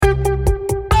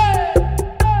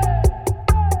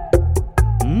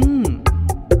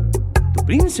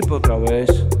Príncipe otra vez.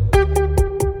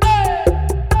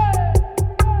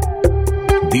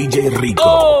 DJ Rico,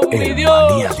 ¡Oh, mi el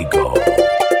Dios! maniático.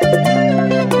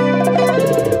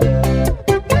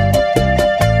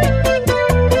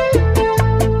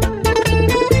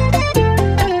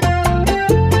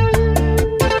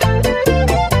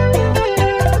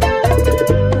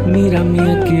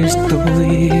 Mírame, aquí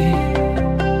estoy.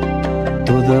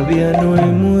 Todavía no he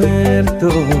muerto.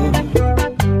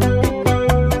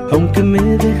 Aunque me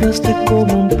dejaste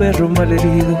como un perro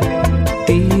malherido,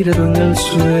 tirado en el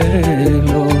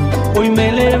suelo. Hoy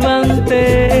me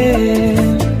levanté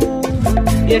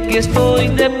y aquí estoy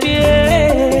de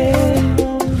pie.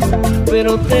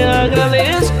 Pero te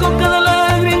agradezco cada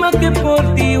lágrima que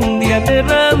por ti un día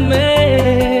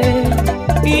derramé.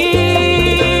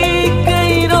 Y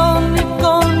qué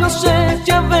irónico, no sé,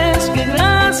 ya ves que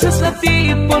gracias a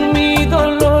ti por mi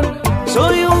dolor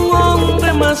soy un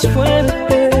hombre más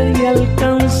fuerte y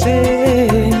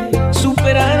alcancé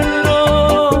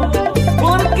superarlo,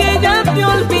 porque ya te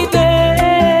olvidé.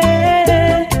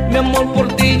 Mi amor por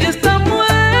ti ya está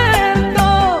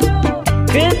muerto.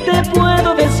 ¿Qué te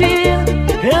puedo decir?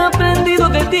 He aprendido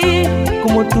de ti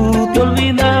como tú te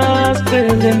olvidaste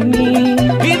de mí.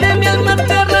 Y de mi alma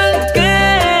te arranqué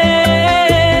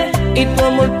y tu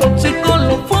amor tóxico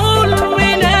lo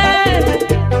fulminé.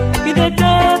 ¿Y de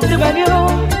qué te valió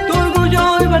tu orgullo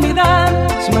y vanidad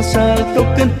si más alto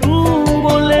que tú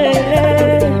volé?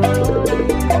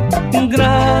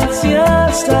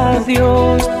 Gracias a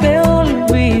Dios te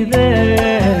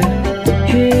olvidé.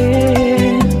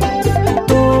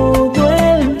 Todo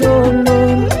el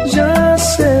dolor ya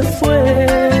se fue.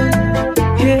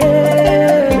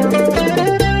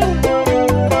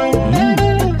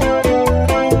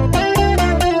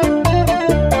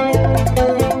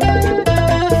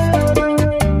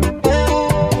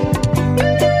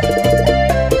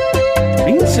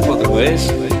 Príncipe otra vez.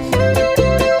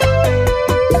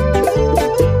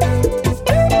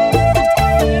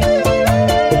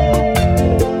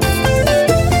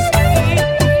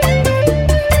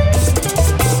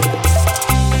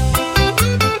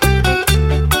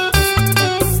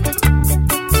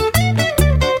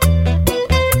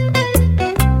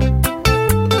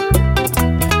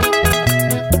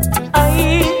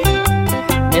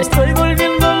 Estoy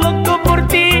volviendo loco por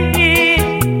ti.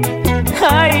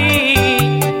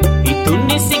 Ay, y tú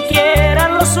ni siquiera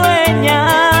lo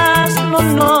sueñas. No,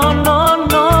 no, no,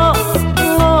 no,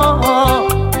 no.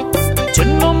 Yo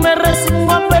no me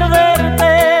resigno a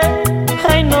perderte.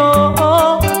 Ay, no.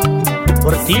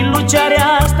 Por ti lucharé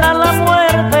hasta la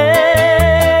muerte.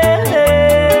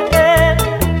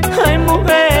 Ay,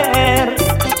 mujer,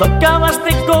 tú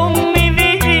acabaste con mi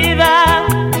vida.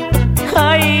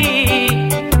 Ay,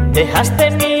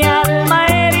 dejaste mi alma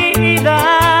herida.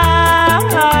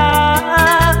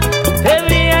 Te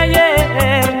vi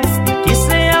ayer,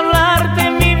 quise hablarte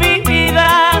mi vida,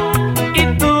 y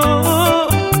tú,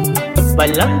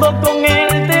 bailando con él,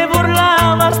 te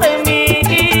burlabas de mí.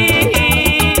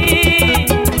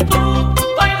 Tú,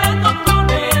 bailando con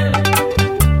él,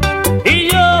 y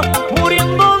yo,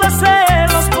 muriendo de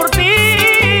celos por ti.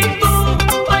 Tú,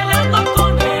 bailando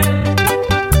con él,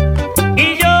 y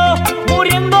yo,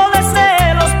 muriendo de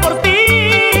celos por ti.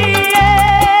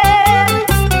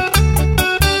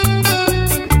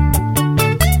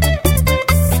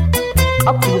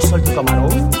 Ah, pues yo soy tu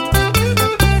camarón.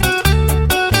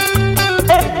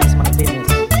 Luis Martínez.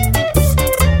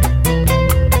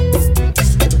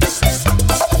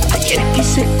 Ayer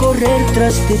quise correr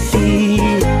tras de ti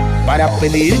para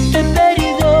pedirte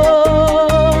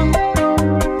perdón,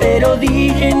 pero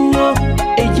dije no,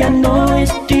 ella no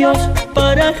es Dios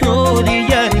para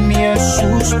arrodillarme a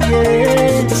sus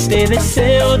pies. Te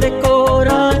deseo de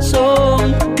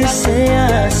corazón que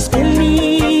seas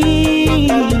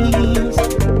feliz,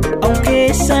 aunque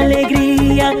esa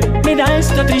alegría me da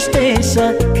esta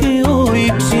tristeza que hoy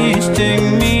existe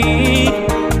en mí.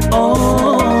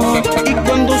 Oh, y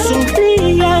cuando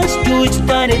sonrías yo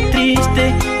estaré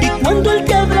triste, y cuando él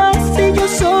te abrace yo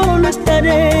solo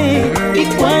estaré, y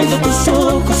cuando tus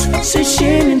ojos se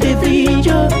llenen de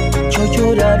brillo yo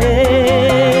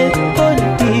lloraré por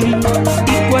ti.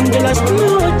 Y cuando las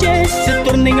noches se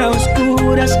tornen a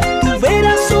oscuras, tú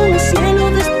verás un cielo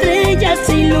de estrellas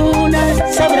y lunas.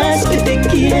 Sabrás que te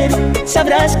quiero,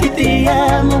 sabrás que te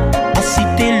amo. Así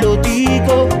te lo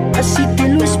digo, así te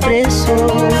lo expreso.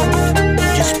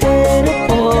 Yo espero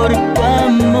por tu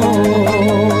amor.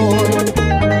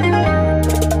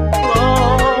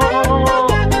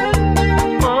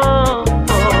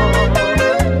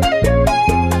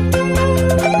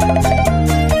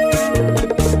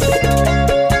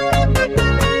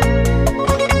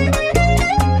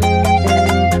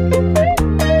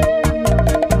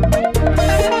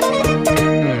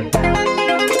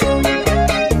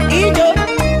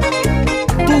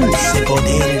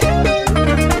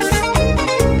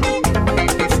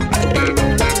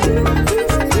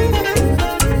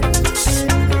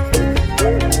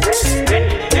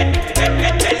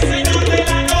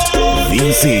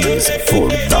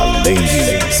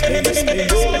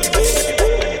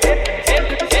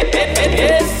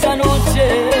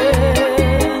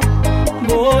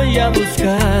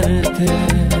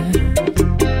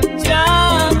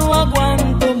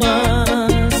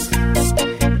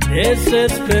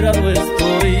 desesperado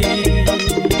estoy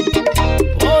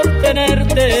por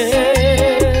tenerte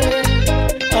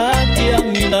aquí a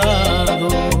mi lado,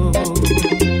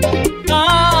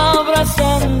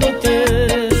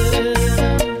 abrazándote.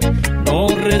 No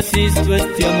resisto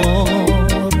este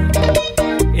amor,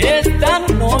 esta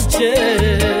noche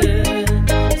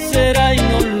será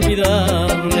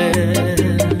inolvidable.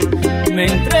 Me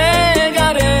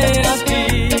entregaré a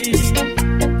ti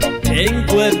en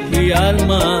cuerpo y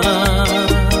alma.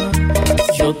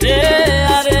 Yo te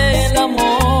haré el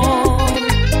amor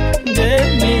de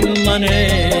mil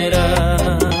maneras.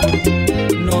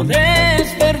 No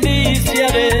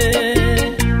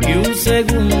desperdiciaré ni un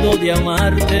segundo de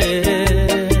amarte.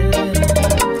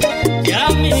 Ya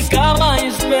mi cama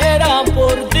espera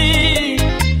por ti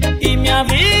y mi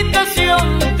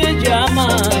habitación te llama.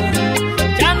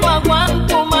 Ya no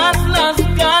aguanto más las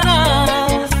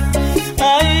ganas.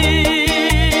 Ay,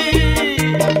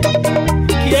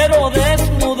 quiero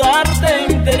desnudarte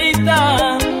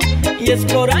enterita y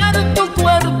explorar tu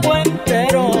cuerpo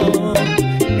entero.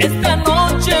 Esta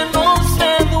noche no se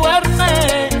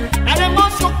duerme,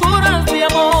 haremos locuras de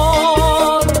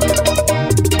amor.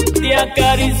 Te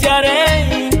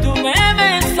acariciaré y tú me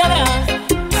besarás.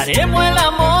 Haremos el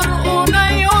amor una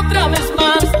y otra vez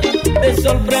más. Te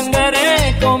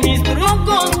sorprenderé con mis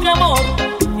trucos de amor.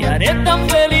 Te haré tan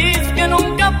feliz que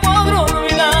nunca podré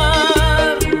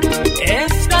olvidar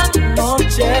esta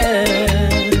noche.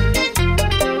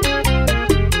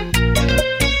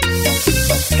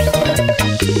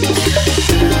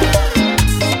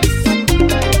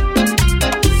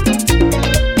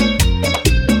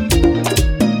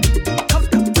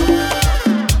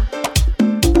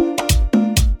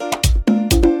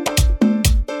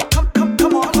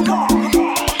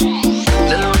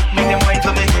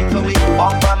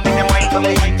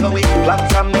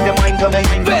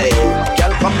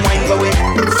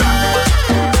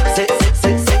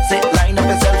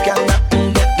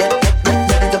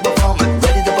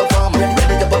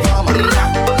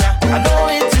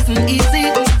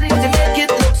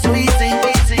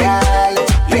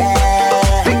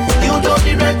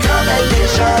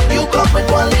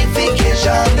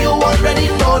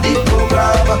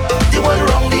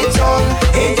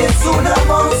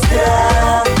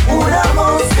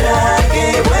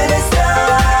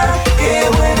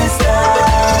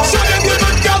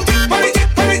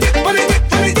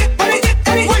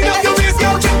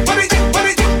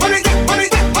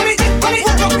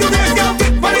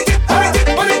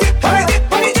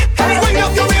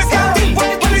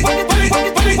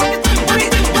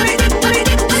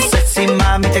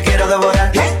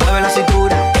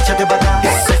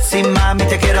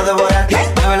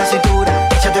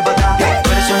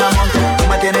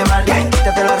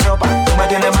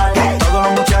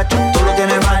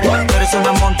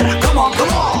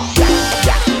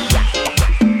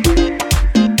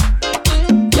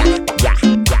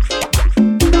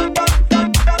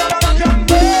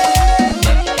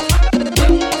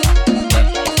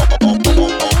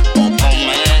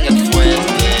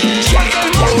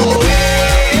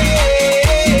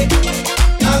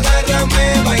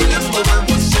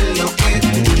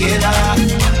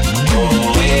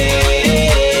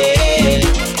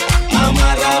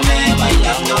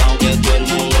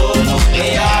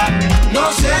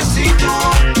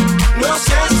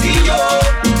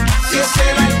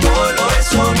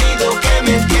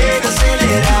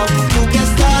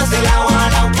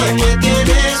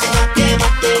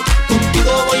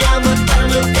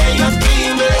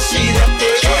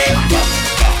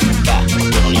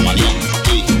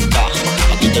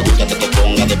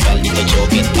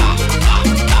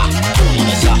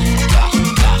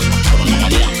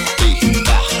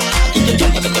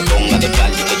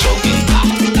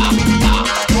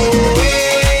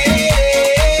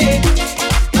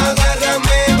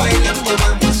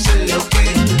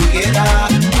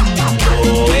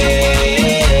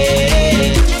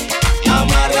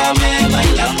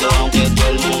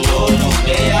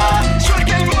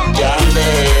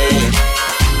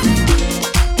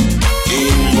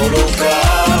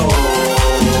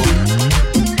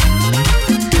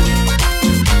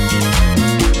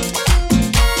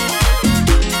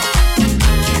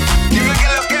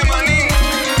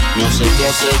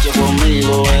 hecho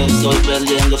conmigo, estoy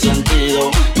perdiendo sentido.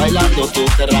 Bailando tú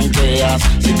te ranqueas,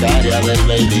 sicaria del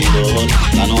baby doll.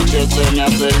 La noche se me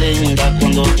hace linda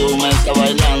cuando tú me estás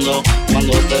bailando,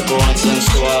 cuando te pones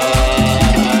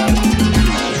sensual.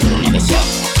 Corona de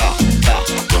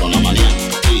corona manía,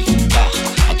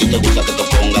 a ti te gusta que te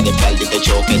ponga de espalda y te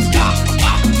choque,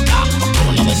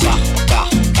 corona de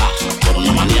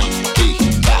corona manía, a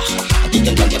ti te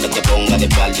encanta que te ponga de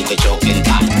espalda y te choque,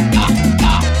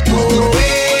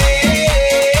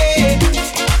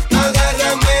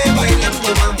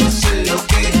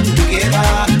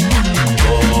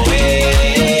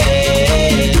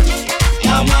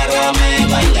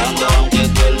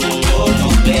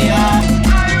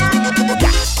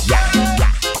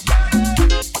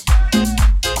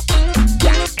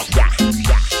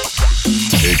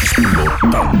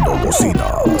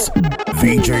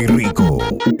 DJ Rico,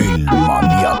 el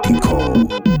maniático.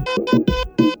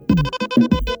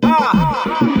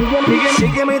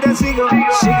 Sígueme y te sigo,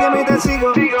 sígueme y te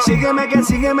sigo, sígueme que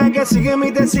sígueme y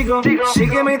te sigo,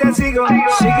 sígueme y te sigo,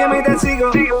 sígueme y te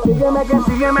sigo,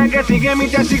 sígueme que sígueme y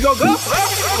te sigo.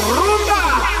 Rumba.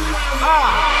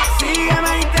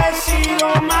 Sígueme y te sigo,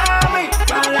 mami,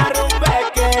 pa' la rumba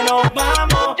que nos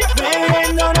vamos,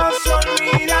 bebiendo nos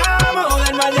olvidamos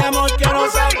del mal de amor que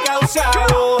nos han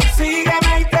causado.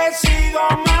 Sígueme y te sigo,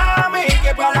 mami,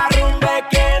 que pa' la rumba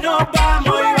que nos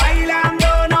vamos y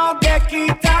bailando nos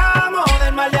desquitamos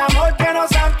del mal de amor que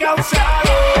nos han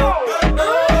causado.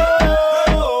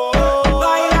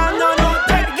 Bailando nos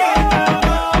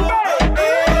desquitamos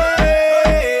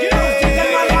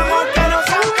del mal de amor que nos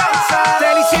han causado.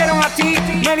 Te lo hicieron a ti,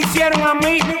 me lo hicieron a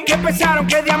mí, que pensaron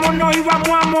que de amor nos íbamos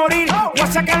a morir. Voy a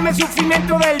sacarme el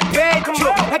sufrimiento del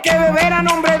pecho, hay que beber a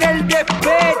nombre del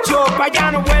despecho. Pa'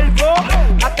 allá no vuelvo,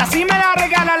 hasta si me la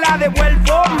regala la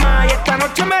devuelvo. Ma, y esta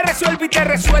noche me resuelvo y te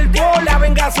resuelvo. La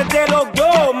venganza es de los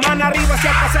dos, mano arriba si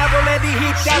al pasado le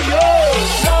dijiste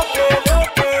adiós.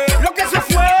 Lo que se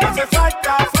fue, hace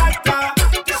falta.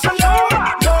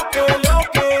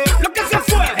 Lo que se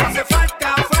fue, hace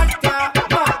falta.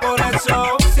 Más por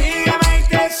eso, sígueme y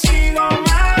te sigo,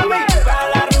 mami, pa'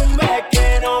 la rumba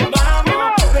que nos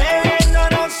vamos, bebiendo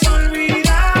nos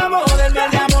olvidamos del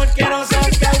mal de amor que nos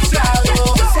han causado.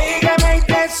 Sígueme y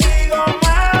te sigo,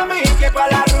 mami, que pa'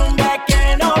 la rumba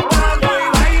que nos vamos y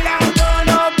bailando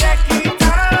nos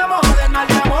desquitamos del mal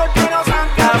de amor que nos han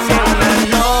causado.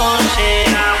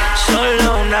 Solo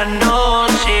una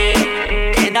noche,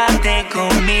 quédate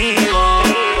conmigo,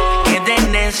 que te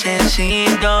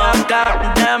necesito.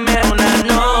 Dame una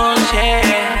noche,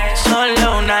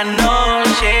 solo una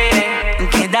noche,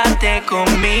 quédate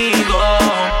conmigo,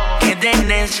 que te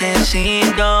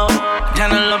necesito. Ya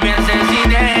no lo pienses y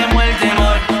dejemos el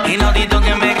temor, y no dito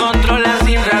que me controla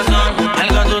sin razón.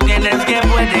 Algo tú tienes que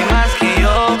puede más que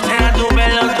yo, será tu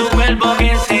pelo, tu cuerpo,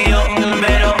 qué sé yo.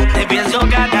 Pero te pienso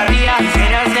cada día,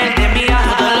 quisiera hacerte mía,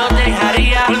 todo lo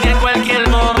dejaría, porque en cualquier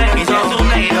momento es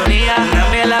una ironía, una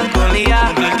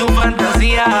melancolía, cumplir tu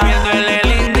fantasía, viendo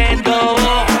el intento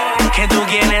que tú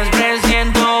quieres,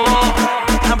 presiento.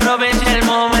 Aprovecha el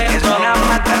momento, es una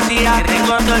fantasía que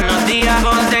tengo todos los días,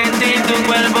 consentir tu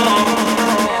cuerpo.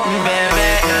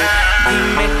 Bebé,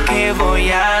 dime qué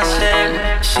voy a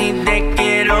hacer si te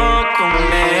quiero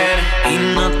comer y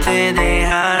no te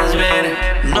dejas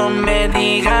ver. No me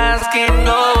digas que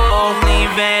no, ni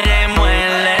veremos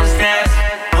el estrés,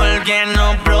 porque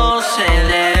no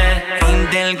proceder,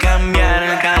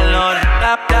 intercambiar calor.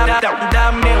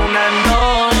 Dame una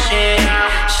noche,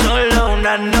 solo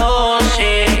una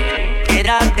noche,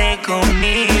 quédate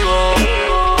conmigo,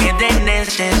 que te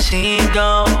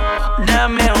necesito.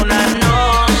 Dame una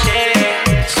noche,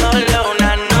 solo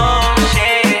una noche,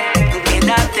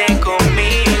 quédate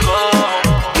conmigo,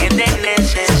 que te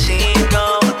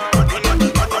necesito.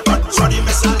 Shorty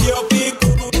me salió pico.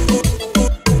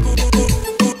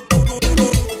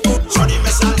 Shorty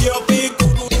me salió pico.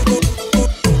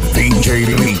 DJ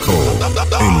Rico,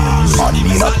 el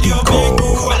maniático.